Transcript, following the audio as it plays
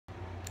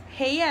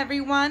Hey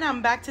everyone,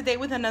 I'm back today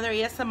with another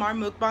ASMR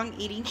mukbang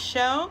eating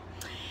show.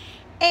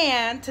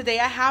 And today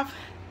I have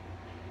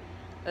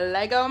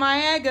Lego my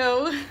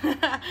Eggo.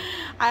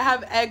 I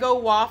have Eggo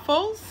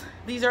waffles.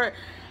 These are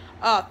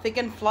thick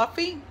and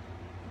fluffy.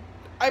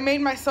 I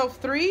made myself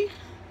 3.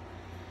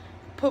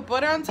 Put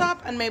butter on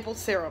top and maple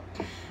syrup.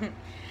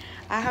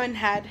 I haven't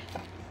had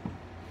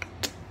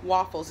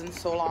waffles in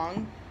so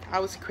long. I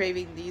was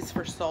craving these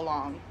for so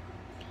long.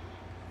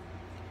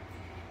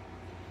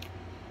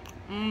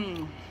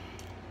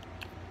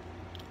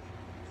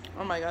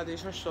 Oh my god,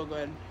 these are so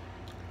good.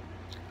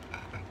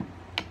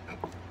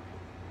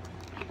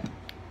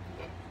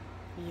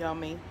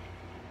 Yummy.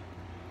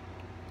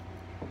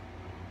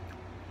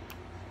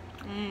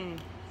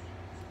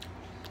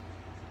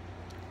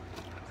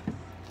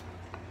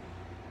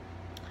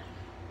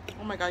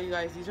 Oh my god, you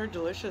guys, these are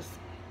delicious.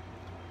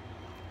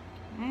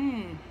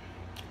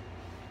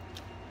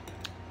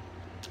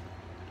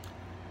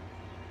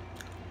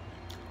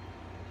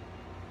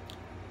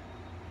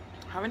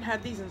 Haven't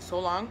had these in so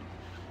long.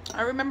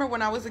 I remember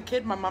when I was a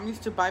kid, my mom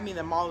used to buy me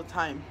them all the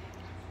time.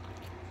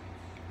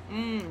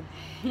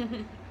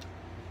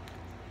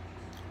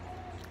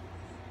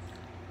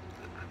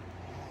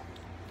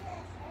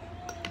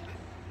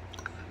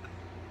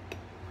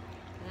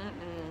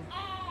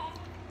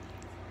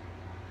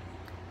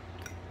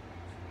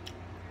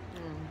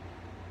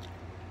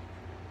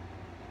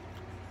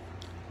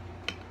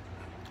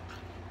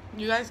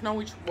 You guys know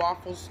which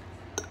waffles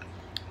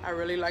I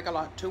really like a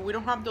lot too. We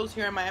don't have those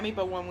here in Miami,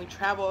 but when we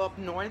travel up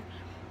north,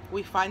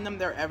 we find them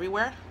there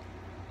everywhere.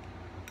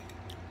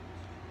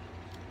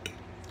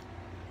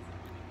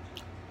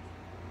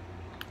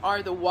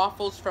 Are the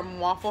waffles from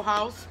Waffle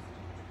House.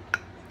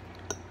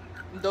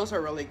 Those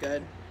are really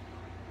good.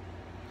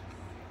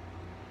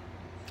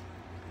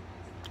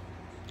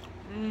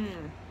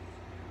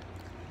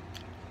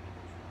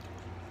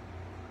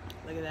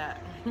 Look at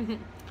that.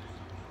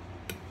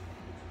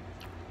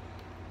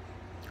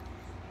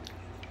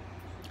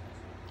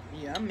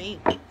 Yummy.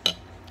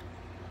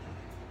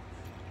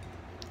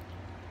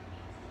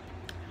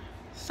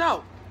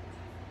 So,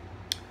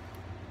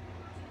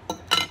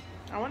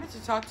 I wanted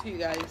to talk to you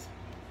guys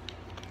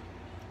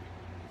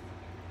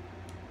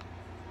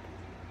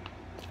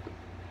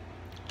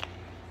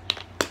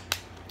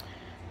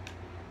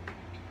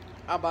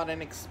about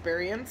an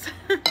experience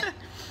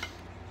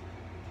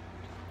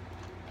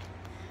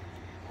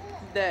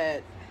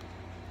that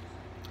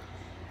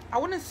I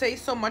wouldn't say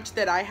so much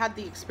that I had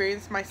the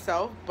experience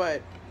myself,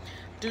 but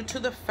due to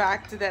the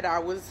fact that I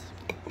was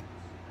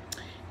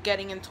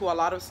getting into a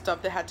lot of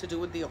stuff that had to do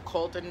with the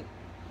occult and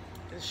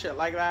shit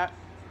like that,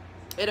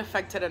 it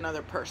affected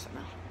another person.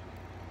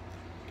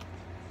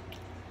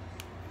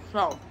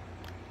 So,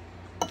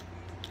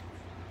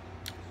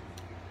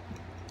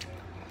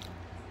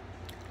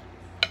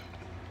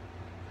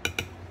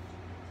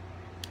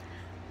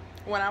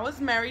 when I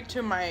was married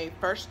to my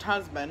first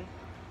husband,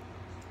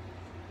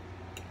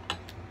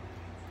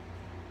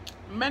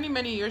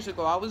 many years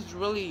ago, I was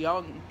really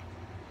young,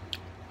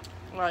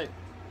 like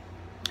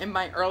in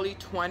my early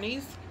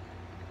 20s.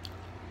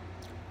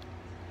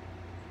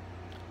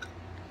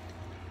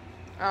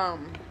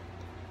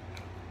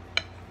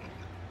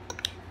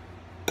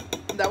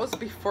 That was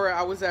before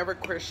I was ever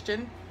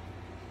Christian.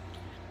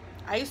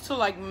 I used to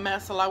like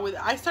mess a lot with,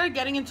 I started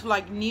getting into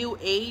like new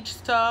age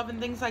stuff and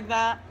things like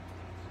that.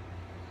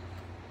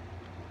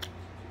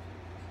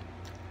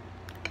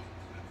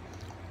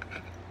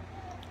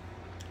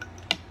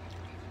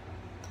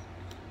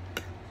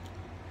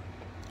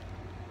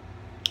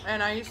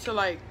 And I used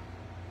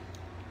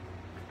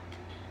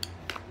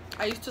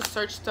to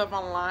search stuff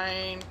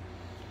online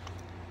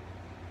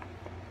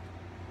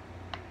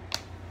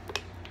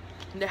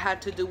that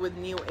had to do with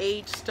new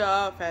age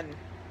stuff and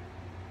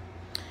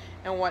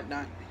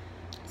whatnot.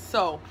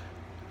 So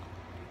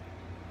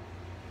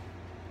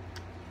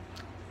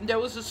there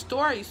was a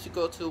store I used to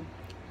go to.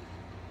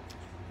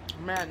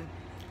 Man,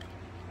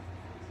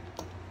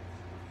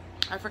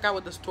 I forgot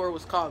what the store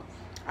was called.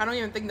 I don't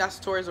even think that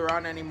store is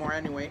around anymore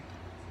anyway.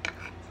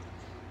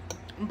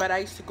 But I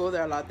used to go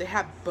there a lot. They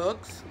have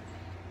books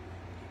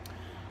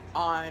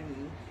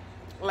on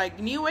like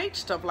new age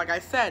stuff, like I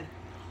said.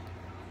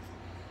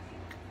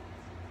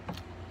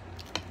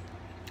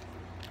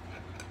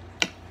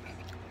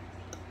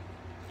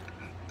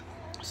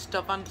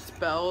 Stuff on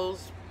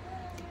spells.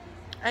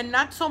 And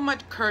not so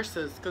much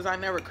curses, because I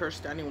never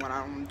cursed anyone.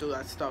 I don't do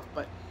that stuff.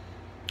 But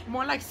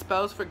more like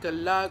spells for good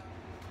luck.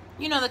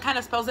 You know, the kind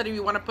of spells that if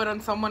you want to put on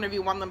someone, if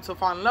you want them to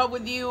fall in love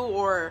with you,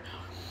 or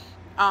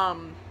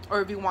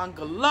if you want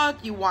good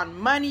luck, you want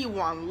money, you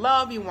want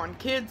love, you want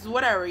kids,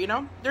 whatever, you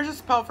know? There's a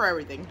spell for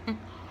everything.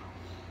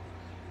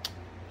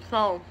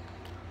 So,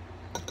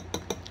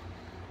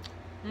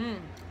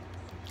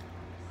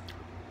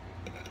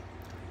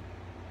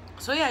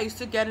 so yeah, I used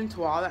to get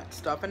into all that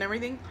stuff and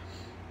everything.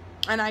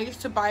 And I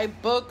used to buy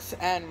books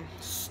and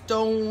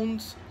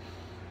stones.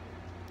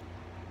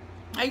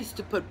 I used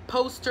to put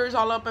posters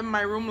all up in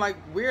my room, like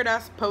weird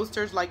ass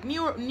posters, like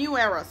new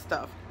era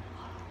stuff.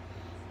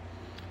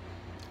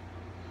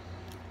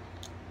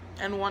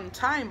 And one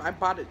time I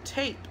bought a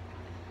tape.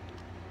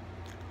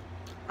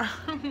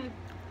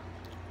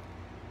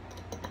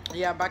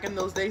 Yeah, back in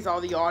those days,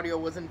 all the audio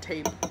was in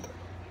tape.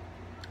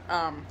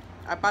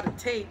 I bought a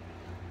tape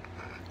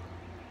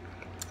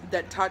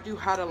that taught you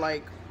how to,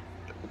 like,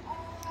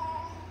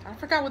 I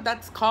forgot what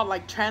that's called,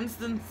 like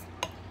transcendental.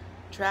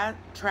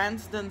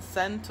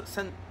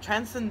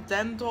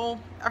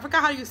 I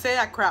forgot how you say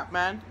that crap,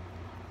 man.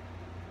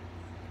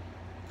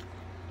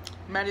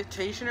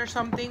 Meditation or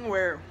something,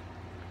 where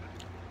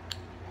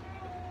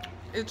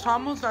it's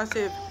almost as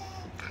if,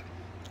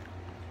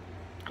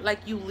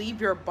 like, you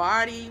leave your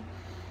body.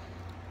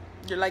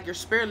 You're like, your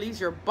spirit leaves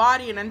your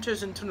body and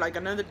enters into like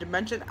another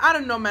dimension. I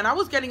don't know, man. I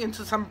was getting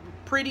into some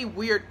pretty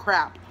weird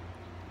crap.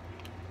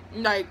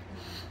 Like,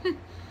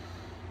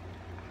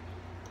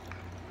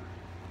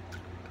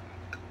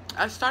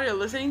 I started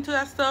listening to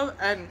that stuff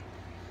and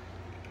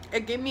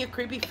it gave me a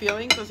creepy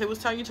feeling because it was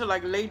telling you to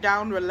like lay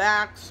down,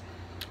 relax,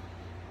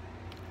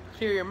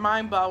 clear your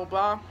mind, blah, blah,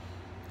 blah.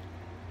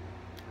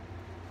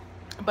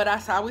 But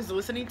as I was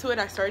listening to it,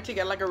 I started to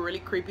get like a really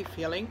creepy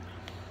feeling.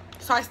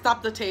 So I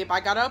stopped the tape. I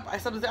got up. I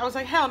stopped the tape. I was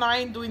like, hell no, I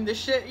ain't doing this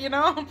shit, you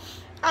know?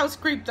 I was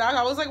creeped out.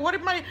 I was like, what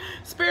if my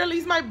spirit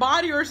leaves my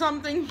body or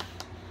something?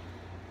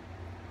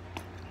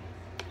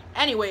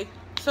 Anyway,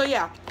 so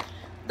yeah.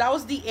 That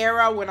was the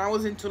era when I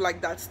was into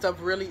like that stuff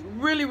really,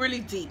 really,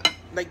 really deep.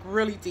 Like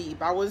really deep.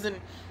 I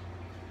wasn't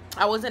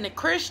a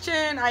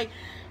Christian. I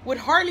would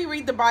hardly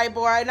read the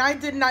Bible. And I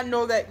did not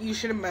know that you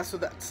shouldn't mess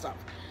with that stuff.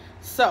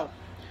 So,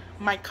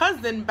 my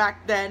cousin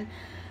back then,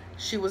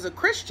 she was a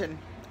Christian.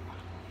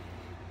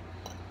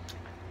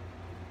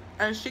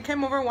 And she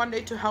came over one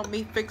day to help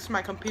me fix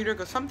my computer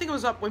because something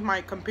was up with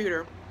my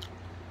computer.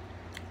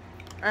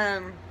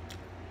 And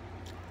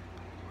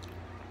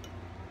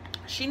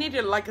she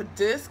needed like a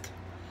disc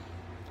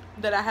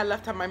that I had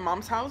left at my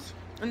mom's house.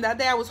 And that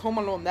day I was home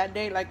alone. That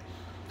day, like,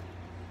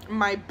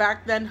 my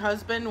back then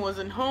husband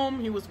wasn't home.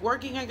 He was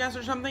working, I guess,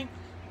 or something.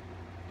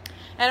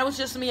 And it was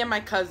just me and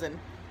my cousin.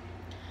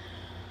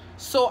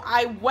 So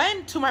I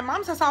went to my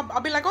mom's house.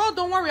 I'll be like, oh,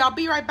 don't worry, I'll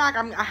be right back.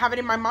 I have it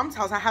in my mom's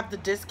house. I have the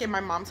disc in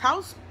my mom's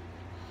house.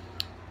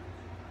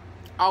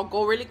 I'll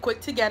go really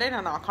quick to get it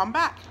and I'll come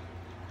back.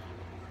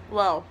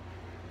 Well,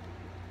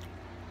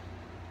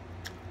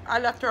 I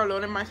left her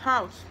alone in my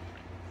house.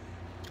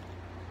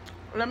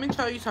 Let me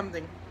tell you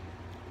something.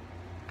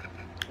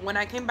 When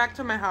I came back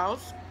to my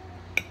house,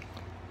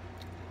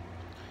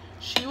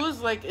 she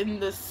was like in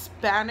this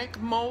panic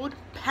mode.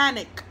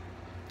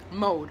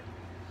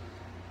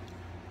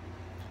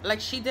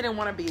 Like she didn't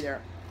want to be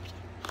there.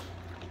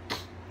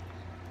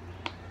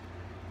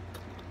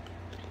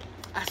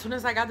 As soon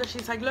as I got there,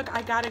 she's like, look,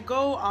 I gotta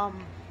go.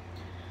 I'm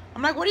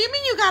like, what do you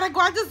mean you gotta go?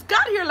 I just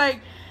got here.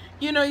 Like,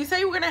 you know, you say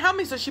you were gonna help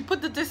me. So she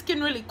put the disc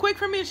in really quick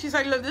for me. And she's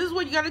like, look, this is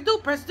what you gotta do.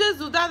 Press this,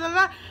 do that, da,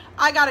 da.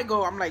 I gotta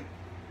go. I'm like,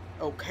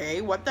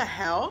 okay, what the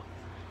hell?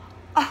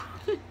 I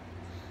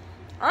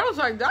was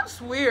like, that's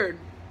weird.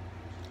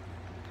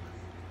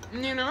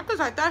 You know, because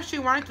I thought she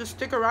wanted to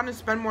stick around and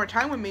spend more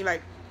time with me.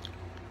 Like,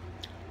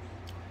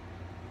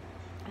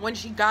 when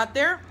she got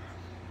there,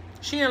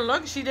 she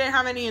didn't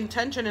have any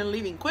intention in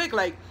leaving quick.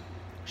 Like,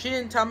 she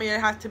didn't tell me it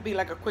had to be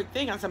like a quick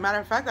thing. As a matter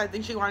of fact, I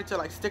think she wanted to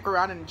like stick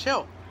around and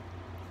chill.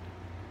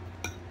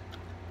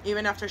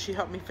 Even after she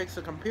helped me fix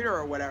the computer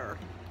or whatever.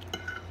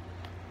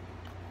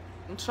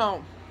 And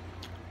so,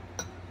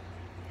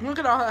 look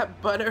at all that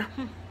butter.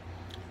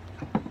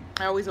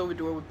 I always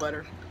overdo it with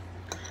butter.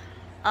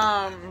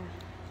 Yeah,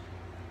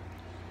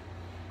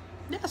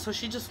 so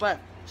she just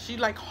left. She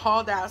like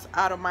hauled ass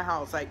out of my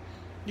house. Like,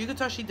 you could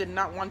tell she did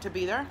not want to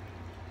be there.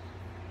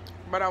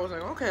 But I was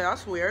like, okay,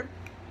 that's weird.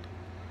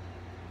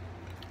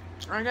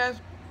 I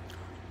guess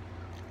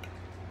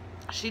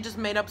she just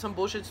made up some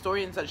bullshit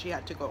story and said she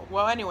had to go.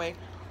 Well, anyway,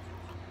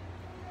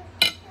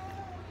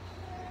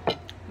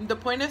 the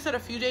point is that a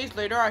few days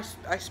later,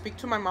 I speak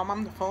to my mom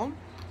on the phone.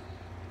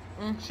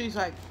 And she's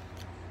like,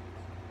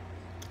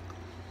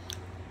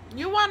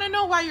 you want to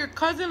know why your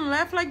cousin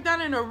left like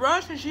that in a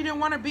rush and she didn't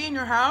want to be in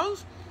your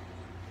house?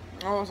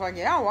 I was like,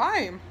 yeah,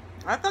 why?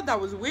 I thought that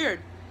was weird.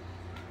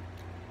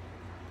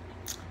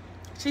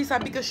 She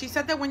said, because she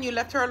said that when you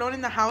left her alone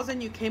in the house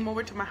and you came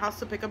over to my house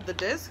to pick up the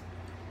disc,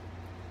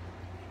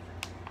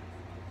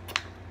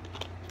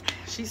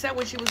 she said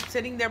when she was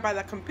sitting there by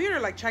the computer,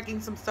 like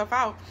checking some stuff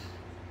out,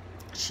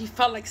 she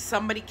felt like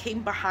somebody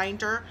came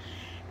behind her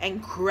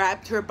and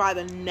grabbed her by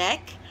the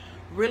neck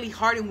really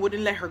hard and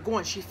wouldn't let her go.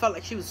 And she felt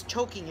like she was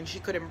choking and she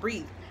couldn't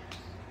breathe.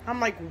 I'm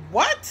like,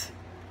 what?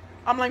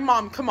 I'm like,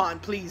 Mom, come on,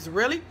 please,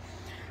 really?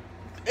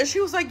 And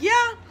she was like,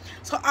 yeah.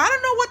 So I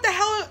don't know what the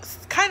hell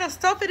kind of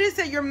stuff it is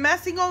that you're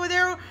messing over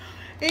there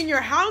in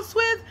your house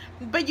with,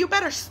 but you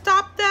better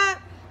stop that,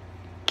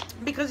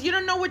 because you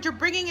don't know what you're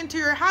bringing into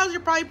your house. You're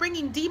probably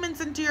bringing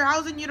demons into your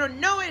house and you don't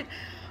know it.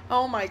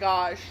 Oh my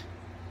gosh.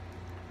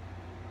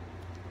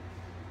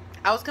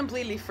 I was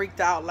completely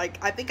freaked out.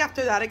 Like, I think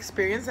after that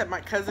experience that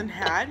my cousin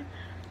had,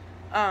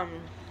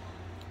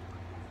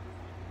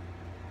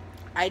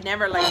 I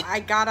never, like, I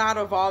got out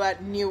of all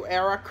that new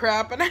era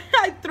crap, and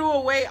I threw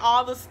away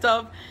all the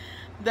stuff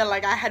that,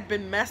 like, I had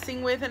been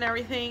messing with and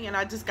everything, and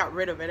I just got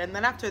rid of it. And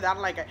then after that,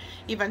 like,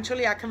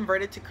 eventually I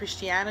converted to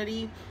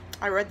Christianity.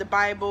 I read the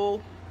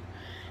Bible,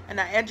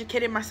 and I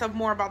educated myself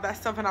more about that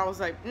stuff, and I was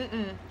like,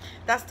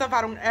 that stuff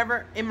I don't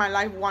ever in my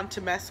life want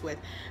to mess with.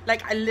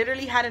 Like, I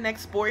literally had an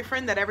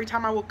ex-boyfriend that every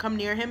time I would come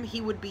near him, he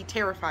would be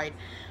terrified,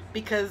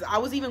 because I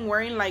was even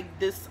wearing, like,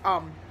 this,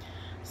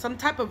 some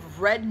type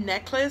of red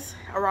necklace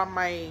around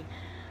my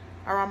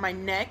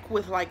neck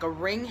with, like, a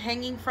ring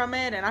hanging from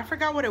it, and I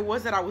forgot what it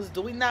was that I was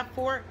doing that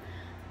for,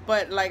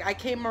 but, like, I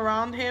came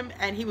around him,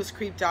 and he was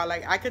creeped out.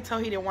 Like, I could tell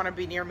he didn't want to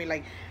be near me.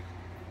 Like,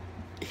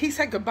 he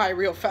said goodbye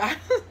real fast.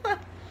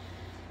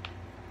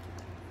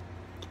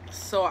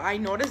 So I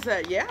noticed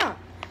that, yeah,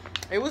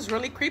 it was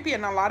really creepy,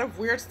 and a lot of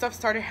weird stuff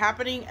started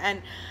happening,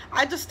 and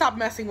I just stopped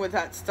messing with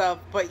that stuff.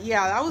 But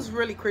yeah, that was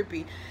really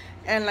creepy.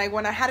 And, like,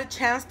 when I had a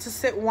chance to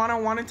sit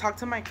one-on-one and talk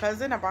to my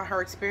cousin about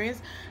her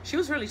experience, she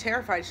was really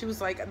terrified. She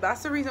was like,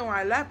 that's the reason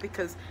why I left,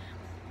 because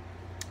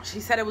she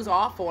said it was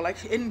awful.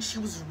 Like, and she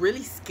was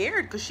really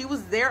scared because she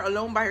was there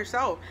alone by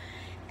herself.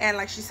 And,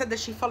 like, she said that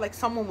she felt like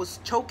someone was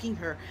choking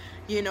her,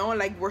 you know,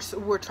 like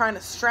we're trying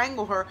to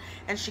strangle her,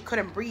 and she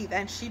couldn't breathe.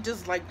 And she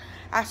just, like,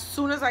 as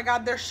soon as I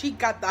got there, she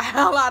got the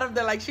hell out of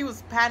there. Like, she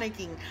was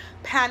panicking.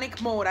 Panic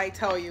mode, I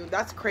tell you.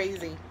 That's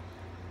crazy.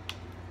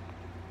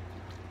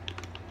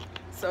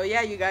 So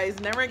yeah, you guys,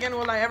 never again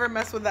will I ever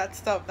mess with that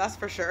stuff, that's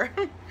for sure.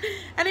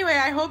 Anyway,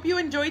 I hope you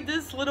enjoyed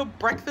this little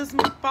breakfast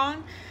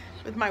mukbang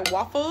with my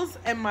waffles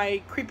and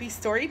my creepy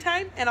story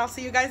time, and I'll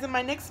see you guys in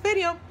my next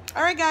video.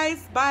 Alright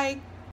guys, bye.